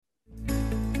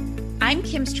I'm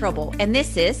Kim Strobel, and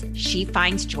this is She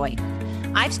Finds Joy.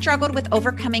 I've struggled with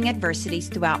overcoming adversities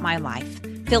throughout my life,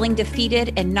 feeling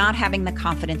defeated and not having the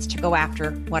confidence to go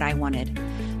after what I wanted.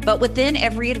 But within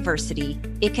every adversity,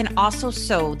 it can also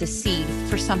sow the seed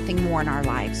for something more in our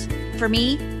lives. For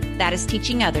me, that is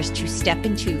teaching others to step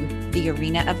into the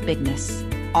arena of bigness,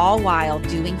 all while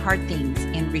doing hard things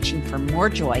and reaching for more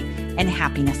joy and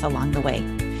happiness along the way.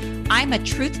 I'm a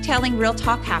truth-telling, real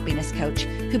talk happiness coach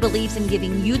who believes in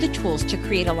giving you the tools to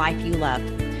create a life you love.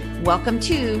 Welcome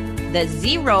to the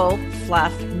zero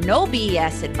fluff, no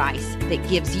BS advice that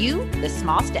gives you the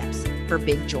small steps for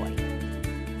big joy.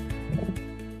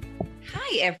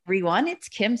 Hi, everyone. It's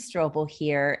Kim Strobel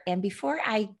here. And before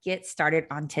I get started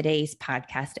on today's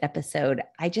podcast episode,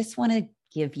 I just want to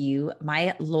give you,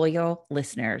 my loyal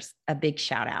listeners, a big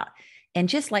shout out and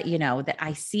just let you know that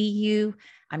I see you.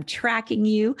 I'm tracking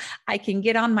you. I can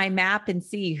get on my map and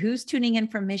see who's tuning in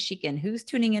from Michigan, who's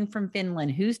tuning in from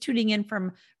Finland, who's tuning in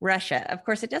from Russia. Of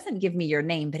course, it doesn't give me your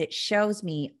name, but it shows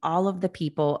me all of the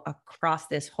people across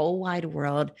this whole wide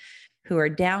world who are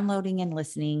downloading and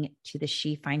listening to the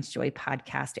She Finds Joy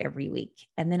podcast every week.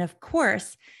 And then, of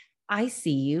course, I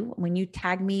see you when you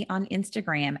tag me on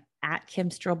Instagram at Kim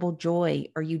Strobel Joy,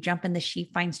 or you jump in the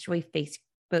She Finds Joy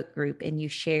Facebook group and you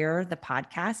share the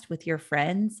podcast with your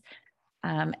friends.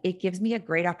 It gives me a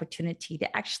great opportunity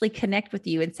to actually connect with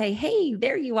you and say, hey,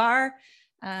 there you are.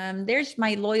 There's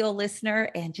my loyal listener,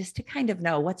 and just to kind of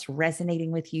know what's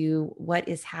resonating with you, what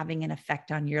is having an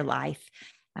effect on your life.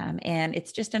 And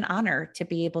it's just an honor to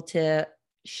be able to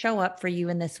show up for you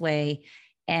in this way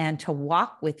and to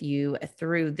walk with you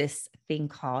through this thing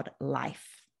called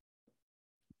life.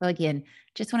 So again,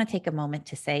 just want to take a moment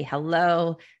to say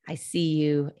hello. I see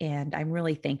you, and I'm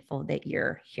really thankful that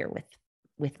you're here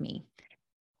with me.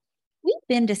 We've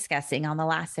been discussing on the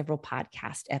last several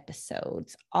podcast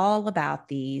episodes all about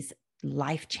these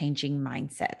life-changing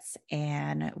mindsets.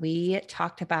 And we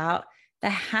talked about the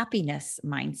happiness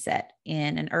mindset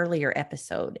in an earlier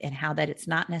episode and how that it's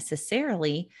not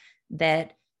necessarily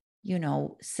that,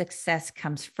 success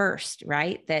comes first,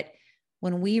 right? That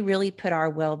when we really put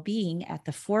our well-being at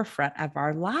the forefront of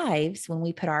our lives, when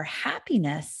we put our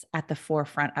happiness at the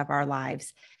forefront of our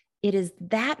lives, it is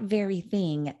that very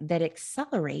thing that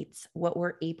accelerates what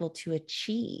we're able to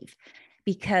achieve.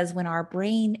 Because when our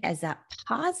brain is at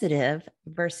positive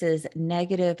versus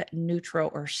negative, neutral,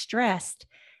 or stressed,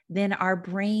 then our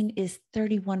brain is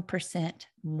 31%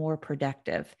 more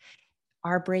productive.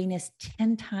 Our brain is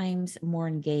 10 times more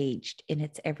engaged in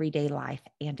its everyday life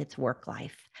and its work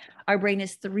life. Our brain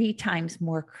is 3 times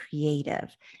more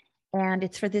creative. And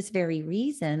it's for this very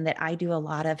reason that I do a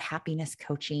lot of happiness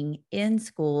coaching in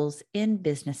schools, in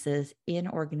businesses, in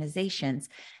organizations,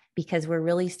 because we're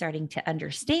really starting to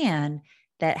understand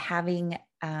that having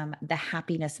the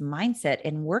happiness mindset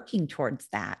and working towards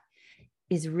that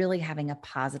is really having a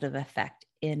positive effect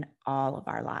in all of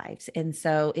our lives. And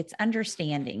so it's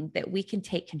understanding that we can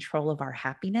take control of our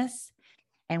happiness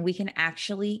and we can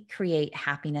actually create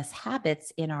happiness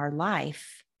habits in our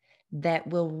life that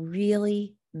will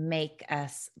really make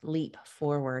us leap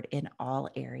forward in all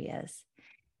areas.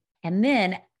 And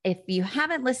then if you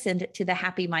haven't listened to the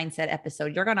Happy Mindset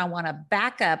episode, you're going to want to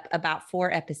back up about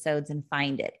 4 episodes and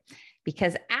find it.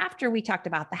 Because after we talked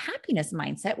about the happiness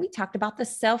mindset, we talked about the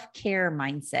self-care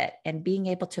mindset and being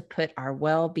able to put our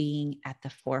well-being at the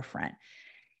forefront.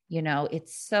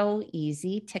 It's so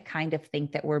easy to kind of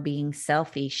think that we're being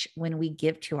selfish when we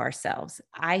give to ourselves.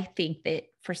 I think that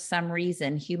for some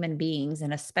reason, human beings,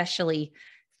 and especially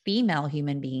female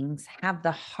human beings, have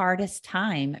the hardest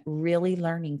time really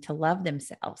learning to love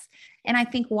themselves. And I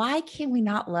think, why can we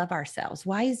not love ourselves?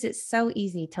 Why is it so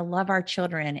easy to love our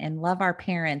children and love our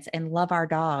parents and love our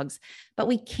dogs, but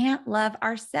we can't love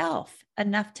ourselves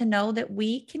enough to know that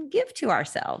we can give to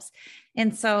ourselves?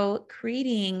 And so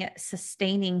creating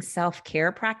sustaining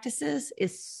self-care practices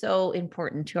is so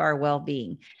important to our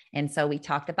well-being. And so we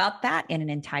talked about that in an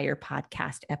entire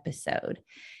podcast episode.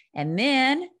 And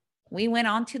then we went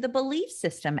on to the belief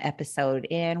system episode,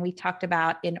 and we talked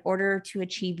about, in order to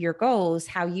achieve your goals,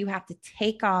 how you have to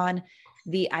take on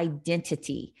the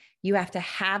identity. You have to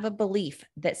have a belief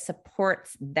that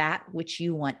supports that which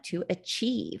you want to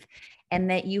achieve, and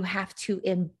that you have to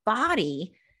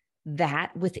embody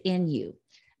that within you.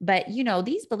 But,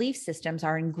 these belief systems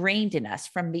are ingrained in us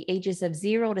from the ages of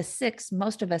 0 to 6.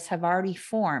 Most of us have already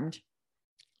formed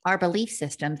our belief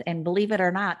systems. And believe it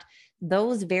or not,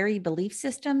 those very belief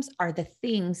systems are the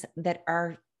things that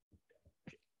are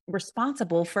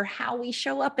responsible for how we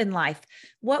show up in life,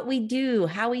 what we do,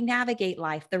 how we navigate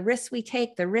life, the risks we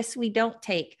take, the risks we don't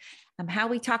take, how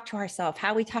we talk to ourselves,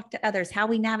 how we talk to others, how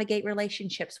we navigate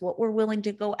relationships, what we're willing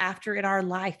to go after in our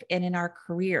life and in our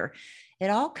career. It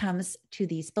all comes to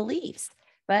these beliefs,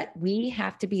 but we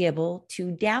have to be able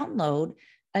to download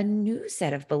a new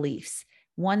set of beliefs,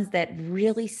 ones that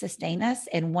really sustain us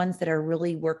and ones that are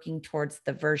really working towards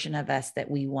the version of us that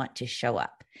we want to show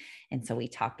up. And so we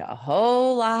talked a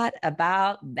whole lot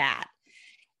about that.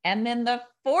 And then the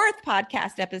fourth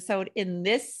podcast episode in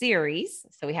this series.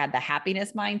 So we had the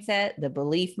happiness mindset, the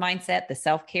belief mindset, the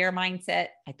self-care mindset.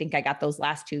 I think I got those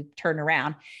last two turned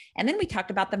around. And then we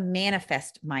talked about the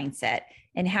manifest mindset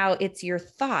and how it's your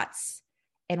thoughts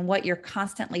and what you're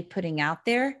constantly putting out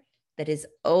there that is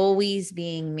always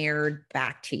being mirrored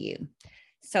back to you.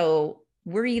 So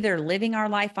we're either living our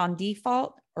life on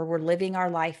default or we're living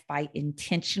our life by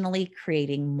intentionally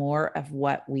creating more of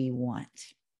what we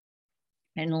want.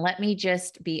 And let me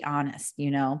just be honest,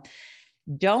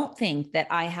 don't think that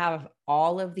I have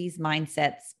all of these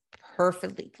mindsets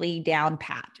perfectly down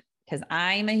pat, because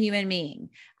I'm a human being.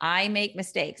 I make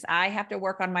mistakes. I have to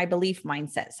work on my belief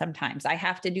mindset. Sometimes I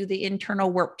have to do the internal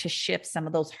work to shift some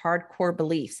of those hardcore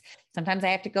beliefs. Sometimes I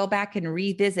have to go back and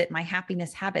revisit my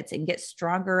happiness habits and get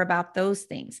stronger about those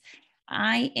things.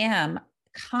 I am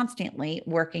constantly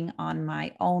working on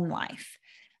my own life.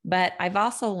 But I've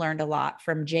also learned a lot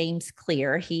from James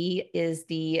Clear. He is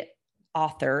the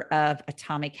author of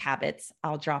Atomic Habits.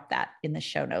 I'll drop that in the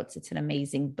show notes. It's an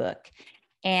amazing book.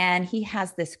 And he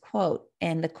has this quote,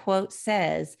 and the quote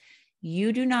says,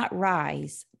 "You do not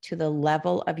rise to the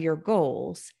level of your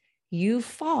goals. You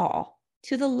fall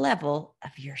to the level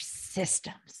of your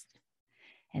systems."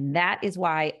 And that is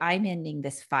why I'm ending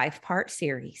this 5-part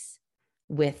series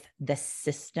with the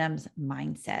systems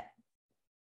mindset.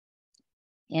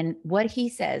 And what he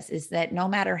says is that no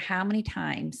matter how many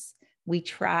times we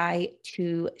try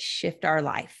to shift our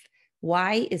life,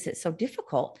 why is it so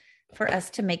difficult for us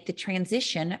to make the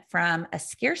transition from a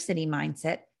scarcity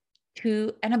mindset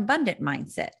to an abundant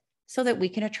mindset so that we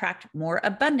can attract more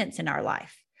abundance in our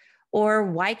life? Or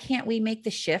why can't we make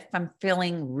the shift from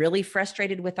feeling really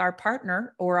frustrated with our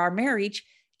partner or our marriage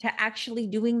to actually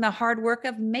doing the hard work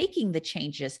of making the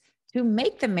changes to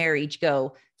make the marriage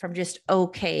go from just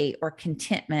okay or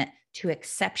contentment to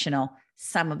exceptional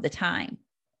some of the time?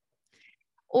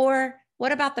 Or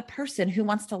what about the person who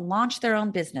wants to launch their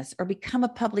own business or become a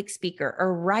public speaker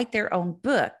or write their own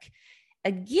book?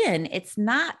 Again, it's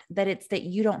not that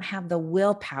you don't have the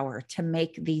willpower to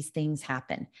make these things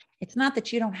happen. It's not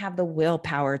that you don't have the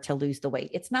willpower to lose the weight.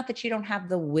 It's not that you don't have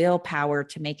the willpower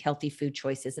to make healthy food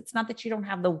choices. It's not that you don't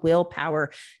have the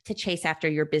willpower to chase after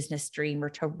your business dream or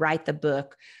to write the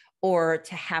book or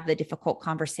to have the difficult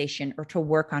conversation or to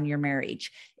work on your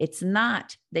marriage. It's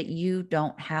not that you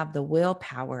don't have the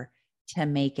willpower to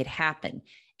make it happen.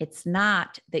 It's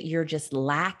not that you're just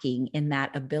lacking in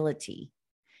that ability.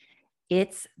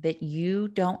 It's that you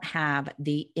don't have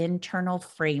the internal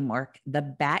framework, the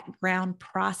background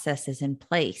processes in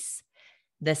place,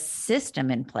 the system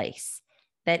in place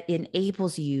that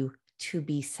enables you to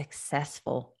be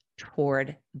successful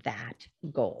toward that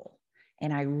goal.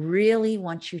 And I really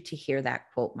want you to hear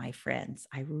that quote, my friends.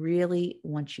 I really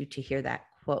want you to hear that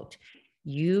quote.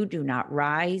 You do not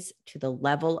rise to the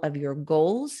level of your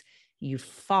goals. You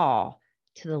fall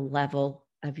to the level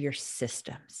of your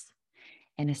systems.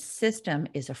 And a system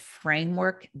is a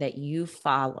framework that you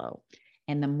follow.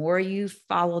 And the more you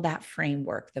follow that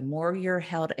framework, the more you're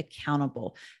held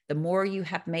accountable, the more you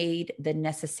have made the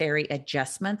necessary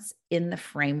adjustments in the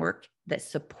framework that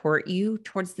support you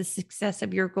towards the success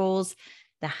of your goals,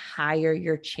 the higher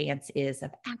your chance is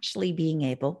of actually being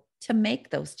able to make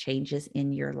those changes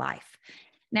in your life.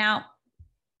 Now,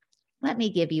 let me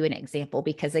give you an example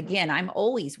because, again, I'm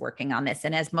always working on this.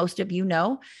 And as most of you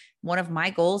know, one of my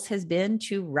goals has been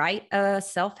to write a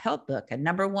self-help book, a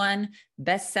 #1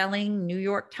 best-selling New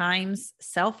York Times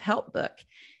self-help book.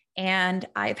 And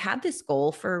I've had this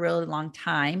goal for a really long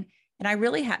time, and I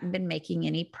really hadn't been making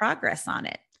any progress on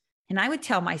it. And I would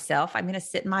tell myself, I'm going to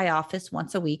sit in my office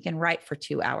once a week and write for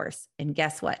 2 hours. And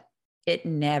guess what? It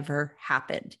never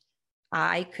happened.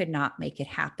 I could not make it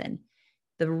happen.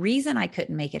 The reason I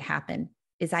couldn't make it happen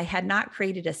is I had not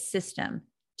created a system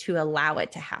to allow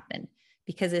it to happen.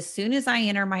 Because as soon as I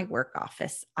enter my work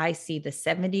office, I see the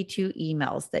 72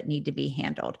 emails that need to be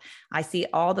handled. I see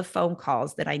all the phone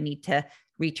calls that I need to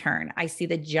return. I see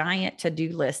the giant to-do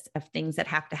list of things that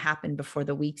have to happen before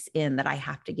the week's end that I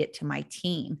have to get to my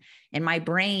team. And my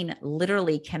brain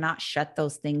literally cannot shut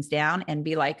those things down and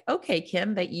be like, okay,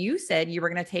 Kim, but you said you were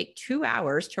going to take 2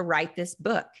 hours to write this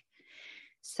book.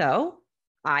 So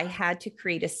I had to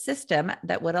create a system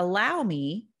that would allow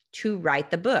me to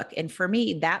write the book. And for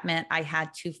me, that meant I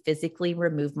had to physically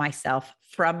remove myself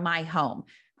from my home.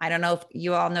 I don't know if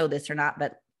you all know this or not,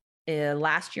 but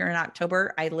last year in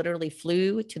October, I literally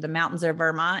flew to the mountains of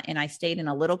Vermont and I stayed in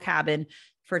a little cabin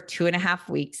for 2.5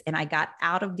 weeks. And I got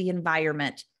out of the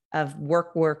environment of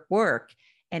work, work, work.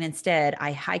 And instead,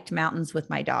 I hiked mountains with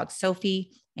my dog,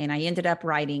 Sophie, and I ended up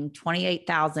writing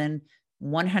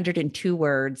 28,102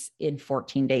 words in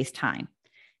 14 days' time.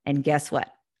 And guess what?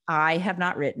 I have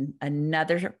not written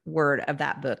another word of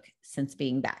that book since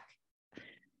being back.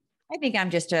 I think I'm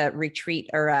just a retreat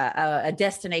or a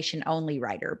destination only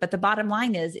writer. But the bottom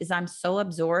line is I'm so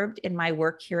absorbed in my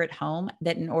work here at home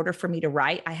that in order for me to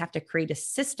write, I have to create a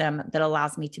system that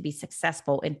allows me to be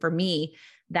successful. And for me,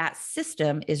 that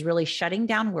system is really shutting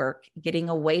down work, getting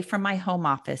away from my home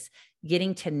office,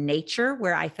 getting to nature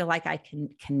where I feel like I can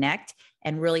connect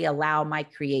and really allow my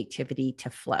creativity to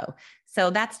flow. So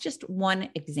that's just one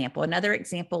example. Another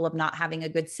example of not having a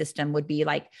good system would be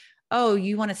like, oh,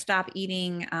 you want to stop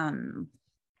eating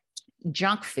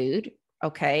junk food.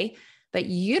 Okay. But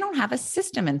you don't have a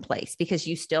system in place because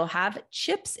you still have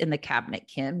chips in the cabinet,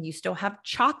 Kim. You still have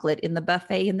chocolate in the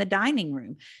buffet in the dining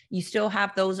room. You still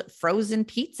have those frozen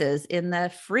pizzas in the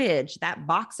fridge, that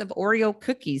box of Oreo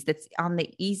cookies that's on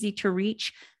the easy to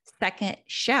reach second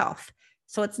shelf.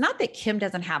 So it's not that Kim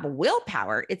doesn't have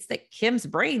willpower. It's that Kim's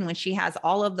brain, when she has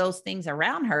all of those things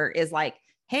around her, is like,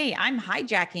 hey, I'm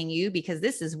hijacking you because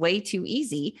this is way too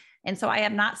easy. And so I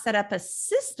have not set up a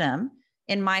system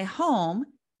in my home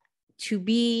to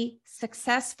be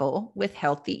successful with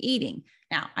healthy eating.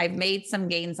 Now, I've made some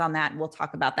gains on that. We'll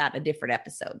talk about that in a different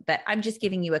episode, but I'm just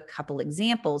giving you a couple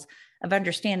examples of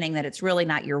understanding that it's really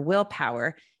not your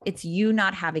willpower. It's you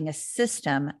not having a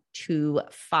system to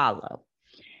follow.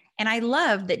 And I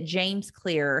love that James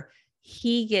Clear,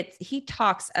 he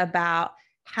talks about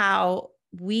how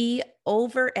we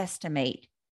overestimate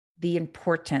the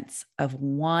importance of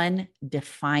one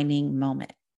defining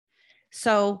moment.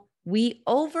 So we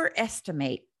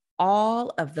overestimate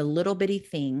all of the little bitty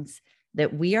things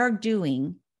that we are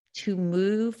doing to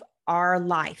move our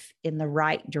life in the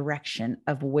right direction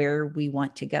of where we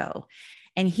want to go.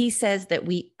 And he says that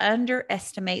we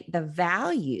underestimate the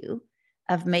value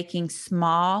of making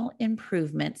small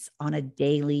improvements on a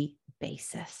daily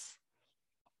basis.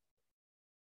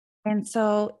 And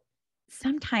so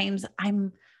sometimes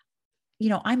I'm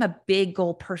a big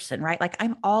goal person, right? Like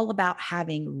I'm all about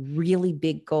having really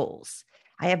big goals.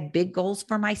 I have big goals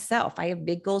for myself. I have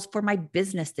big goals for my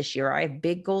business this year. I have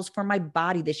big goals for my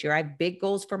body this year. I have big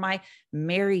goals for my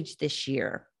marriage this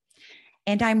year.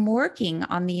 And I'm working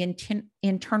on the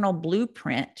internal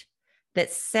blueprint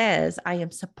that says I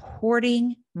am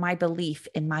supporting my belief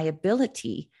in my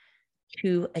ability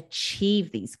to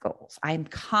achieve these goals. I'm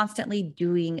constantly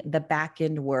doing the back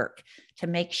end work to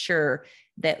make sure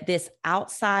that this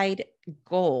outside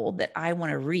goal that I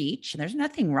want to reach, and there's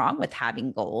nothing wrong with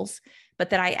having goals,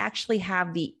 but that I actually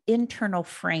have the internal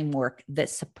framework that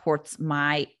supports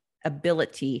my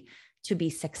ability to be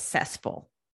successful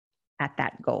at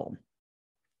that goal.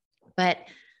 But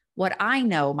what I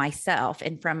know myself,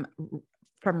 and from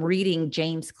reading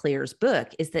James Clear's book,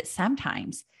 is that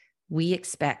sometimes we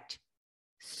expect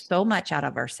so much out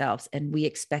of ourselves and we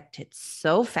expect it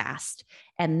so fast.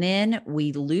 And then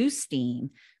we lose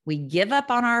steam. We give up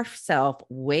on ourselves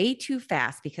way too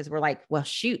fast because we're like, well,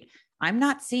 shoot, I'm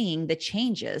not seeing the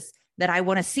changes that I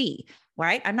want to see,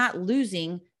 right? I'm not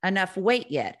losing enough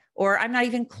weight yet, or I'm not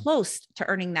even close to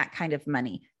earning that kind of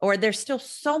money, or there's still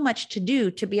so much to do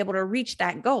to be able to reach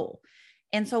that goal.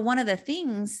 And so one of the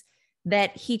things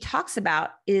that he talks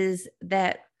about is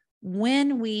that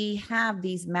when we have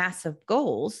these massive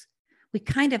goals, we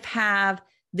kind of have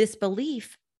this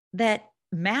belief that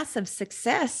massive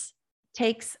success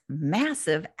takes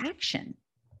massive action.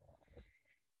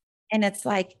 And it's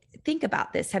like, think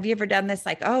about this. Have you ever done this?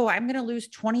 Like, oh, I'm going to lose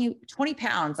 20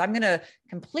 pounds. I'm going to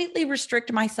completely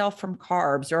restrict myself from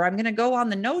carbs, or I'm going to go on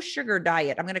the no sugar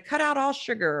diet. I'm going to cut out all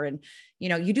sugar. And,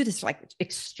 you do this like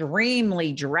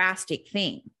extremely drastic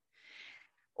thing.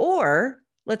 Or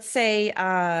let's say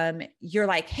you're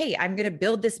like, hey, I'm going to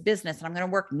build this business and I'm going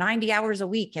to work 90 hours a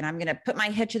week and I'm going to put my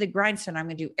head to the grindstone. I'm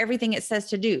going to do everything it says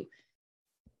to do.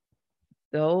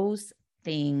 Those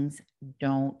things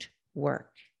don't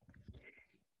work.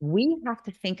 We have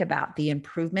to think about the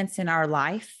improvements in our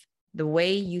life the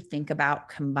way you think about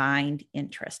combined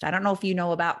interest. I don't know if you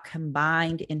know about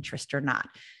combined interest or not,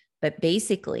 but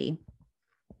basically,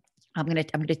 I'm going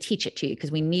to teach it to you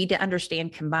because we need to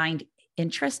understand combined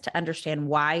interest to understand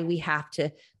why we have to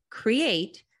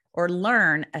create or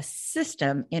learn a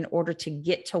system in order to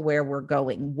get to where we're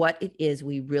going, what it is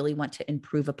we really want to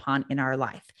improve upon in our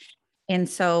life. And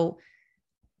so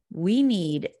we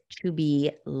need to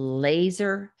be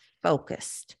laser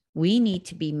focused. We need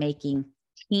to be making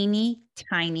teeny,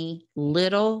 tiny,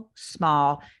 little,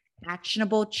 small,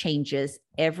 actionable changes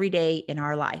every day in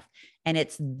our life. And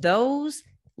it's those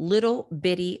little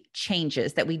bitty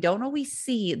changes that we don't always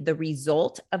see the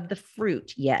result of the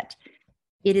fruit yet.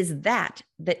 It is that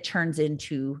turns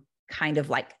into kind of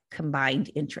like combined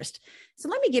interest. So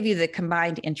let me give you the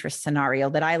combined interest scenario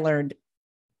that I learned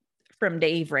from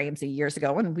Dave Ramsey years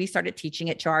ago when we started teaching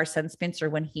it to our son Spencer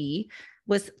when he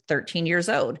was 13 years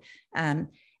old. And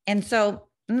so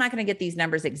I'm not going to get these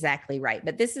numbers exactly right,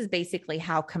 but this is basically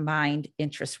how combined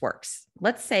interest works.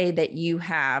 Let's say that you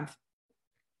have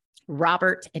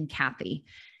Robert and Kathy,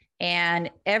 and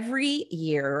every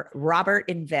year Robert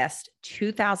invests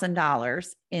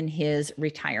 $2,000 in his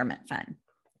retirement fund.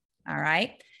 All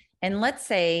right. And let's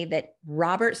say that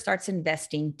Robert starts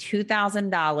investing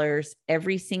 $2,000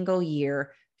 every single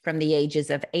year from the ages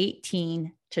of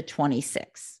 18 to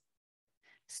 26.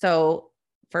 So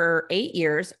for 8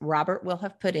 years, Robert will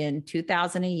have put in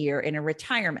 $2,000 a year in a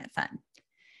retirement fund.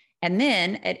 And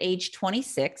then at age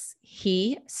 26,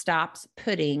 he stops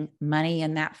putting money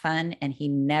in that fund and he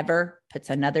never puts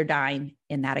another dime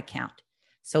in that account.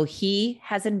 So he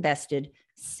has invested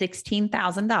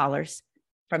 $16,000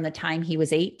 from the time he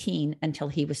was 18 until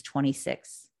he was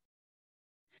 26.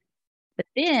 But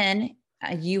then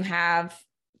you have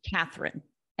Catherine.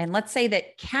 And let's say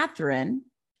that Catherine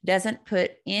doesn't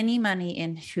put any money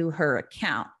into her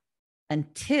account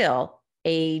until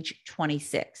age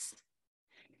 26.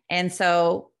 And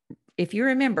so if you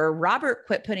remember, Robert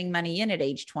quit putting money in at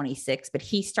age 26, but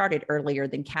he started earlier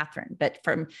than Catherine. But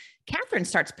Catherine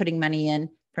starts putting money in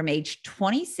from age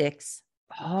 26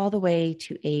 all the way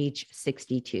to age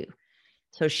 62.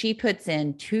 So she puts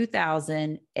in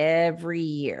 $2,000 every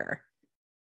year.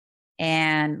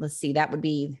 And let's see, that would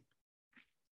be,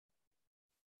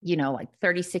 like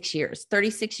 36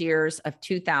 years of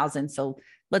 2,000. So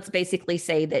let's basically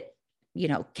say that,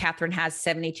 Catherine has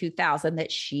 72,000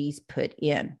 that she's put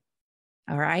in.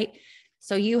 All right.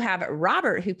 So you have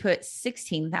Robert who put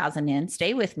 16,000 in.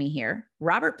 Stay with me here.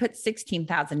 Robert put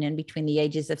 16,000 in between the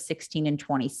ages of 16 and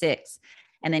 26.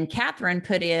 And then Catherine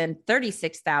put in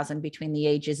 36,000 between the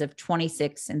ages of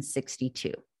 26 and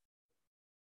 62.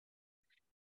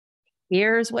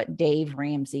 Here's what Dave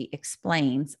Ramsey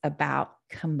explains about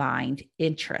combined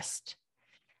interest,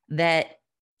 that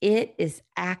it is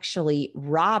actually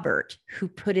Robert who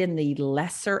put in the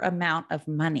lesser amount of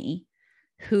money,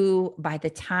 who by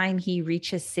the time he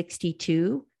reaches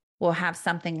 62 will have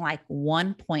something like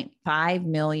 $1.5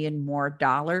 million more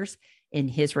dollars in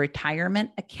his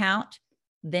retirement account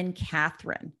than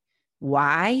Catherine.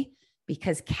 Why?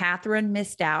 Because Catherine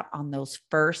missed out on those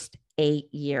first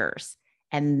 8 years.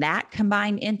 And that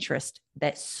combined interest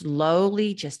that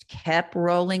slowly just kept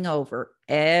rolling over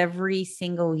every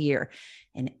single year.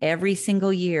 And every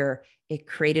single year, it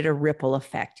created a ripple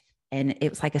effect. And it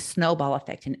was like a snowball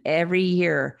effect. And every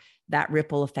year, that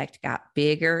ripple effect got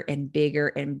bigger and bigger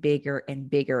and bigger and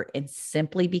bigger. And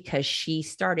simply because she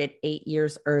started 8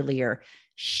 years earlier,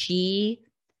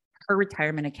 her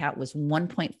retirement account was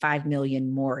 1.5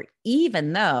 million more, his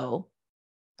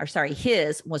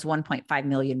was 1.5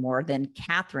 million more than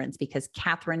Catherine's, because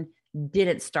Catherine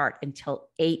didn't start until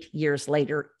 8 years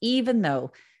later, even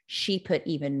though she put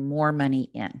even more money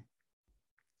in.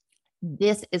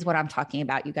 This is what I'm talking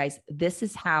about, you guys. This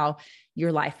is how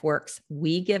your life works.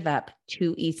 We give up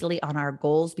too easily on our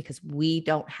goals because we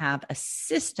don't have a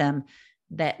system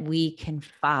that we can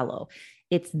follow.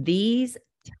 It's these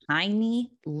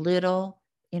tiny little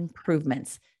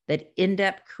improvements that end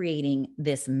up creating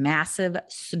this massive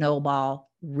snowball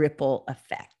ripple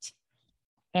effect.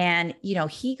 And,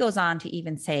 he goes on to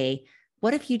even say,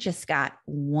 what if you just got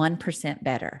 1%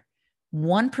 better,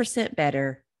 1%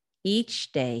 better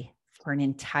each day for an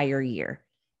entire year,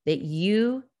 that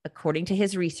you, according to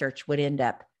his research, would end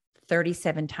up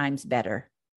 37 times better.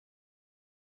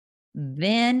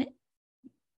 Then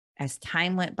as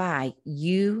time went by,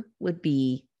 you would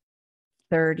be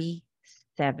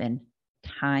 37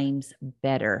 times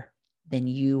better than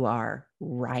you are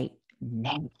right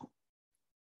now.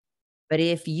 But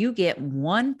if you get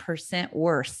 1%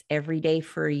 worse every day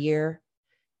for a year,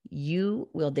 you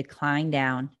will decline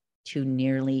down to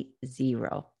nearly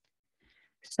zero.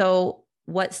 So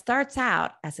what starts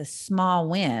out as a small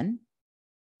win,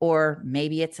 or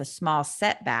maybe it's a small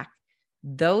setback,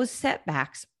 those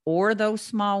setbacks or those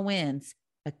small wins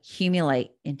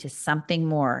accumulate into something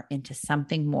more, into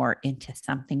something more, into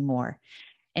something more.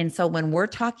 And so when we're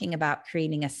talking about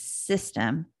creating a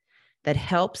system that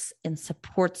helps and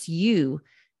supports you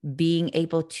being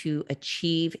able to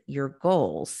achieve your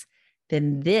goals,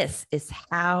 then this is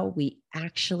how we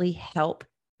actually help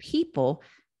people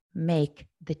make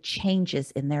the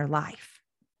changes in their life.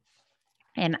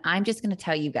 And I'm just going to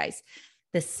tell you guys,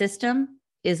 the system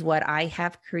is what I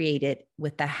have created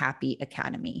with the Happy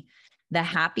Academy. The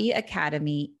Happy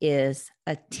Academy is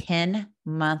a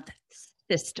 10-month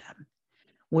system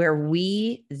where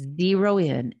we zero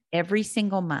in every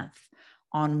single month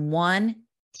on one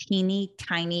teeny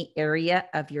tiny area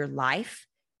of your life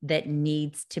that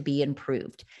needs to be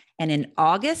improved. And in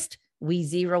August, we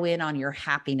zero in on your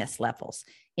happiness levels.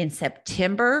 In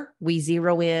September, we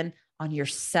zero in on your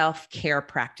self-care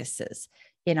practices.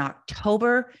 In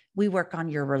October, we work on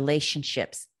your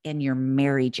relationships and your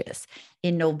marriages.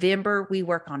 In November, we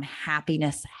work on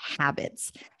happiness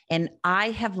habits. And I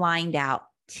have lined out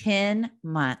 10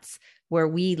 months where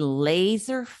we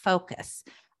laser focus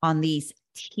on these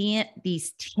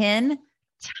 10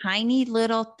 tiny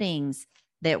little things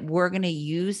that we're going to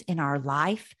use in our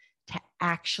life to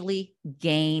actually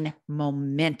gain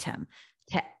momentum,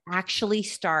 to actually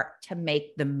start to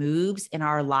make the moves in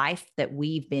our life that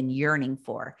we've been yearning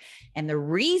for. And the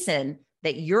reason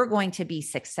that you're going to be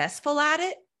successful at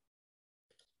it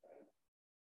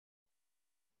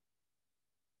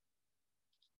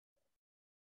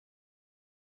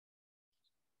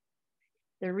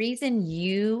the reason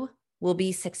you will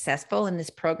be successful in this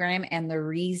program, and the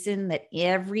reason that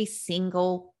every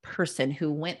single person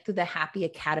who went through the Happy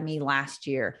Academy last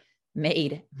year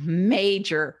made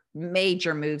major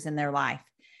moves in their life.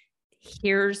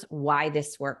 Here's why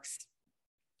this works.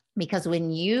 Because when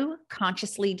you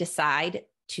consciously decide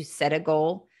to set a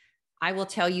goal, I will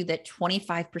tell you that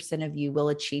 25% of you will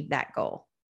achieve that goal.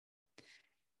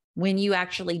 When you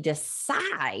actually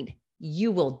decide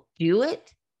you will do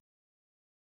it,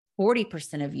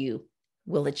 40% of you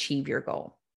will achieve your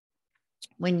goal.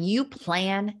 When you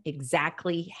plan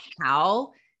exactly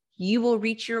how you will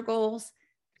reach your goals,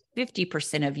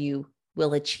 50% of you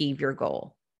will achieve your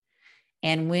goal.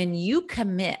 And when you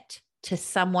commit to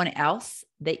someone else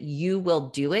that you will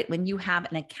do it, when you have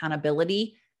an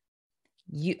accountability,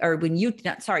 when you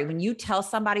tell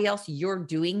somebody else you're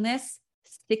doing this,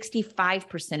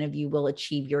 65% of you will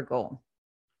achieve your goal.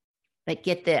 But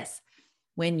get this,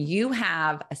 when you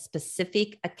have a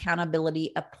specific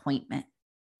accountability appointment,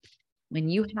 when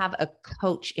you have a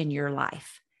coach in your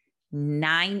life,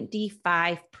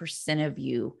 95% of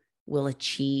you will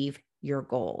achieve your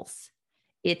goals.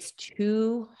 It's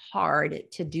too hard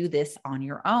to do this on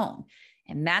your own.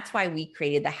 And that's why we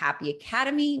created the Happy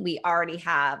Academy. We already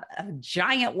have a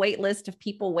giant wait list of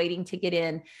people waiting to get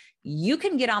in. You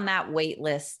can get on that wait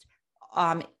list.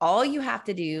 All you have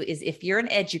to do is, if you're an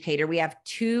educator, we have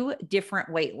 2 different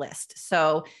wait lists.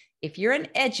 So if you're an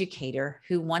educator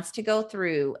who wants to go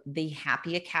through the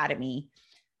Happy Academy,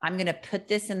 I'm going to put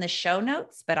this in the show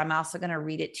notes, but I'm also going to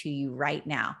read it to you right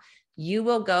now. You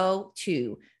will go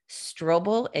to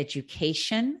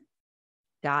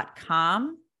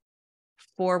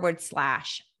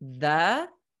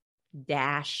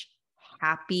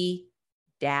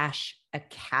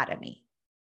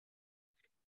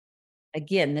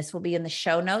Again, this will be in the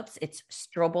show notes. It's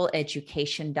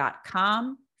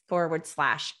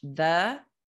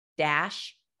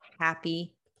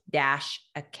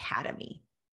strobeleducation.com/the-happy-academy.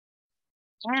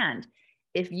 And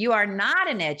if you are not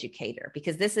an educator,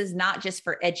 because this is not just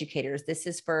for educators, this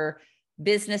is for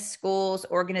business schools,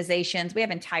 organizations. We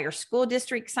have entire school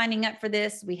districts signing up for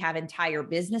this. We have entire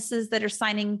businesses that are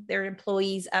signing their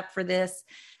employees up for this.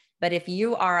 But if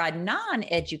you are a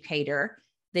non-educator,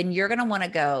 then you're going to want to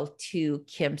go to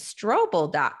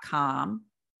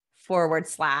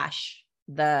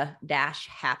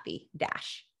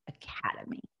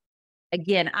kimstrobel.com/the-happy-academy.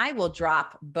 Again, I will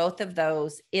drop both of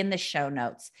those in the show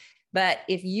notes. But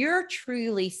if you're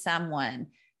truly someone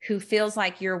who feels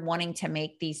like you're wanting to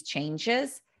make these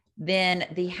changes, then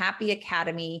the Happy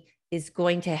Academy is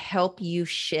going to help you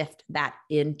shift that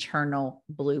internal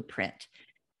blueprint.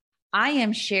 I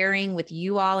am sharing with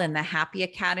you all in the Happy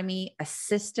Academy a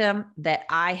system that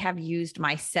I have used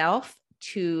myself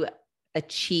to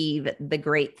achieve the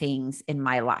great things in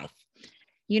my life.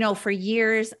 You know, for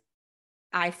years,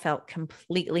 I felt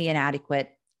completely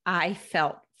inadequate. I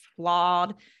felt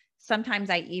flawed. Sometimes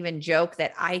I even joke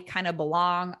that I kind of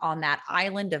belong on that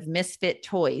island of misfit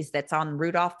toys that's on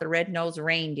Rudolph the Red-Nosed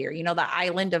Reindeer. You know, the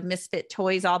island of misfit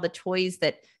toys, all the toys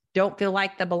that don't feel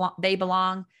like they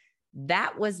belong.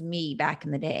 That was me back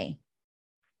in the day.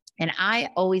 And I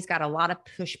always got a lot of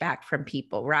pushback from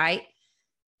people, right?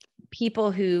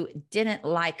 people who didn't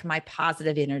like my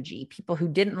positive energy, people who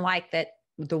didn't like that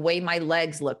the way my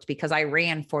legs looked because I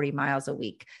ran 40 miles a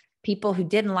week, people who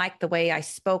didn't like the way I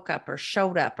spoke up or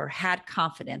showed up or had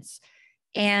confidence.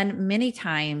 And many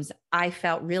times I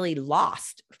felt really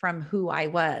lost from who I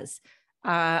was.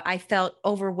 I felt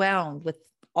overwhelmed with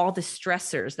all the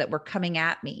stressors that were coming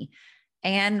at me.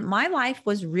 And my life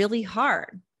was really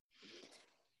hard.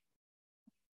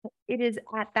 It is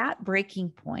at that breaking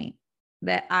point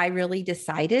that I really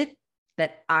decided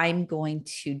that I'm going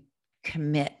to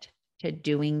commit to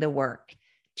doing the work,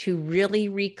 to really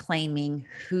reclaiming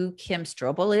who Kim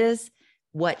Strobel is,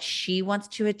 what she wants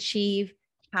to achieve,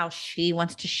 how she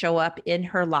wants to show up in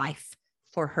her life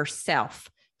for herself,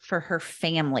 for her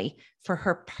family, for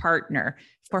her partner,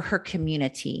 for her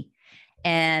community.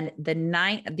 And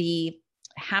the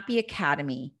Happy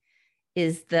Academy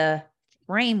is the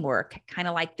framework, kind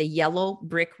of like the yellow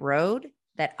brick road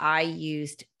that I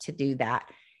used to do that.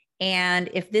 And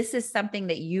if this is something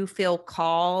that you feel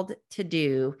called to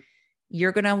do,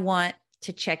 you're going to want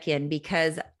to check in,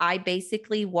 because I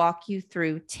basically walk you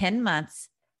through 10 months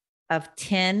of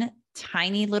 10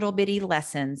 tiny little bitty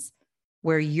lessons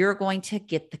where you're going to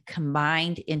get the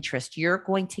combined interest. You're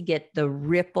going to get the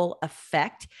ripple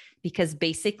effect, because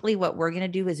basically what we're going to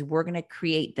do is we're going to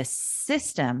create the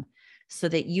system so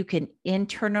that you can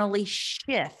internally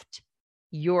shift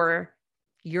your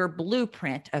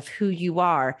blueprint of who you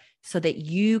are, so that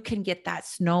you can get that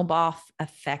snowball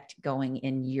effect going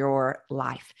in your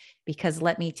life. Because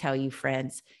let me tell you,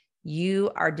 friends, you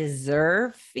are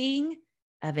deserving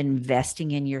of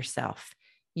investing in yourself.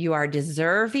 You are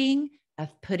deserving of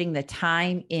putting the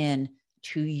time in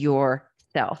to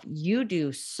yourself. You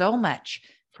do so much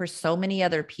for so many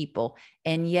other people,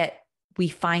 and yet we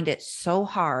find it so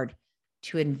hard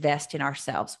to invest in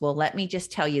ourselves. Well, let me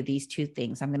just tell you these two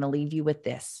things. I'm going to leave you with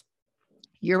this.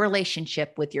 Your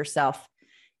relationship with yourself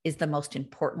is the most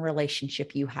important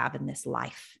relationship you have in this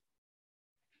life.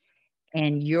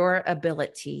 And your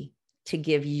ability to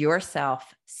give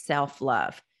yourself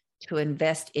self-love, to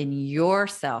invest in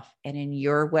yourself and in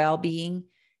your well-being,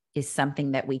 is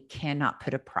something that we cannot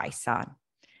put a price on.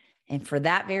 And for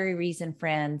that very reason,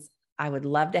 friends, I would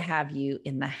love to have you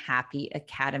in the Happy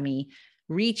Academy.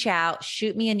 Reach out,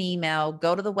 shoot me an email,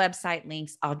 go to the website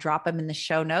links. I'll drop them in the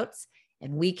show notes,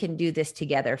 and we can do this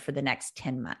together for the next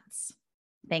 10 months.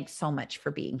 Thanks so much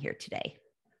for being here today.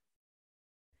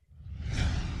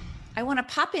 I want to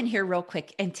pop in here real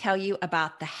quick and tell you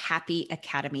about the Happy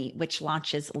Academy, which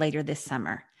launches later this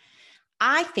summer.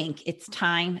 I think it's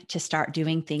time to start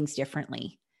doing things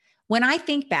differently. When I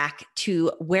think back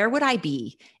to where would I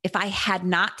be if I had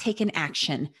not taken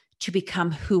action to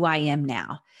become who I am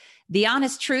now, the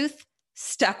honest truth,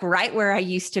 stuck right where I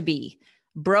used to be,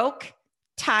 broke,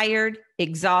 tired,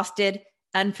 exhausted,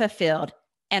 unfulfilled,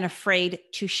 and afraid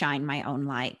to shine my own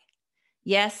light.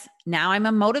 Yes, now I'm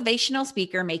a motivational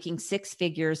speaker making 6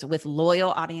 figures with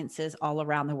loyal audiences all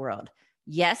around the world.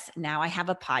 Yes, now I have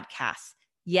a podcast.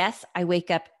 Yes, I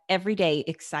wake up every day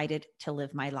excited to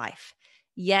live my life.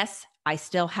 Yes, I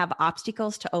still have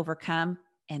obstacles to overcome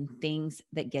and things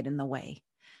that get in the way.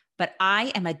 But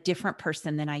I am a different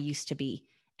person than I used to be.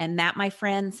 And that, my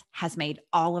friends, has made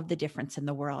all of the difference in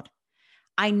the world.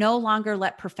 I no longer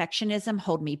let perfectionism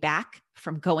hold me back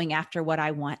from going after what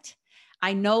I want.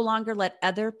 I no longer let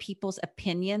other people's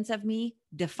opinions of me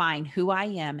define who I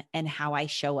am and how I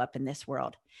show up in this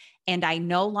world. And I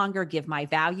no longer give my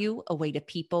value away to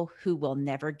people who will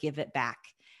never give it back.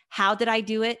 How did I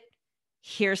do it?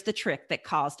 Here's the trick that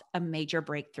caused a major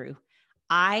breakthrough.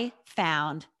 I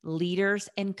found leaders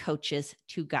and coaches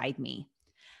to guide me.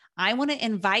 I want to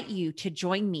invite you to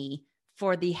join me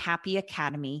for the Happy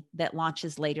Academy that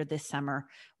launches later this summer,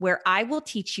 where I will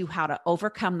teach you how to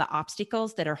overcome the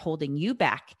obstacles that are holding you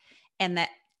back, and that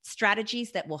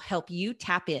strategies that will help you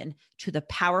tap in to the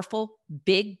powerful,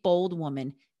 big, bold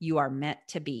woman you are meant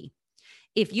to be.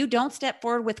 If you don't step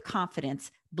forward with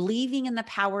confidence, believing in the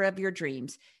power of your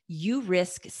dreams, you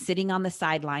risk sitting on the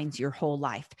sidelines your whole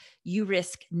life. You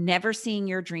risk never seeing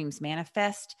your dreams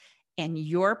manifest, and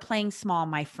your playing small,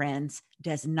 my friends,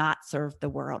 does not serve the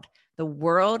world. The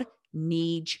world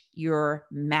needs your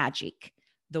magic.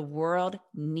 The world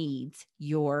needs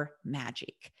your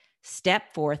magic.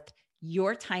 Step forth.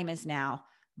 Your time is now.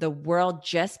 The world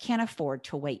just can't afford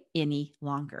to wait any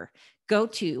longer. Go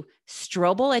to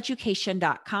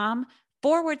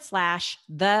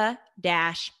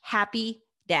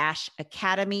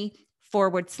strobel.education.com/the-happy-academy/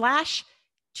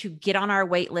 to get on our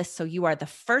wait list, so you are the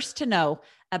first to know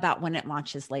about when it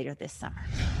launches later this summer.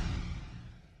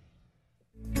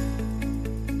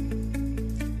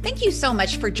 Thank you so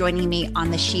much for joining me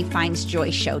on the She Finds Joy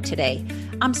show today.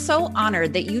 I'm so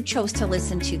honored that you chose to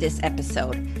listen to this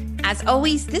episode. As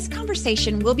always, this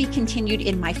conversation will be continued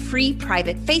in my free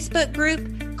private Facebook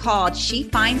group called She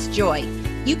Finds Joy.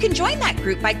 You can join that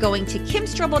group by going to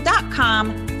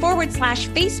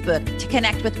kimstrobel.com/Facebook to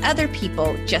connect with other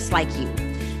people just like you.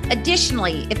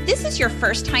 Additionally, if this is your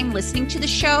first time listening to the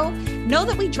show, know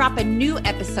that we drop a new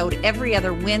episode every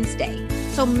other Wednesday.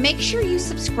 So make sure you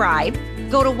subscribe,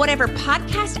 go to whatever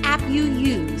podcast app you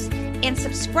use, and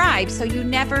subscribe so you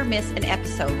never miss an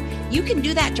episode. You can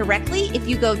do that directly if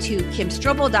you go to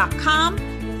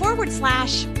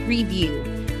kimstrobel.com/review.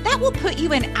 That will put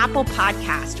you in Apple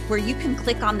Podcast, where you can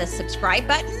click on the subscribe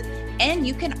button and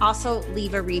you can also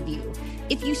leave a review.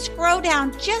 If you scroll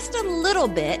down just a little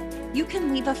bit, you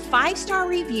can leave a 5-star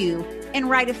review and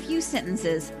write a few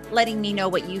sentences letting me know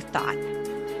what you thought.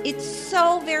 It's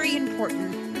so very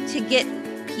important to get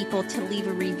people to leave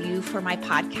a review for my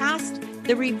podcast.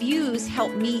 The reviews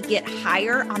help me get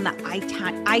higher on the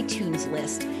iTunes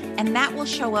list, and that will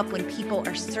show up when people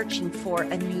are searching for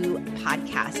a new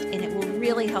podcast, and it will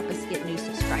really help us get new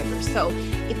subscribers. So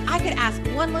if I could ask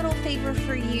one little favor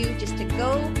for you, just to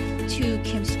go to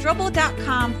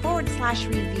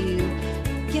kimstrobel.com/review,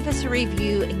 give us a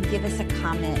review and give us a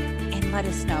comment and let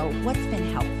us know what's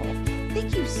been helpful.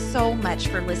 Thank you so much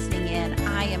for listening in.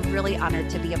 I am really honored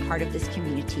to be a part of this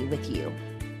community with you.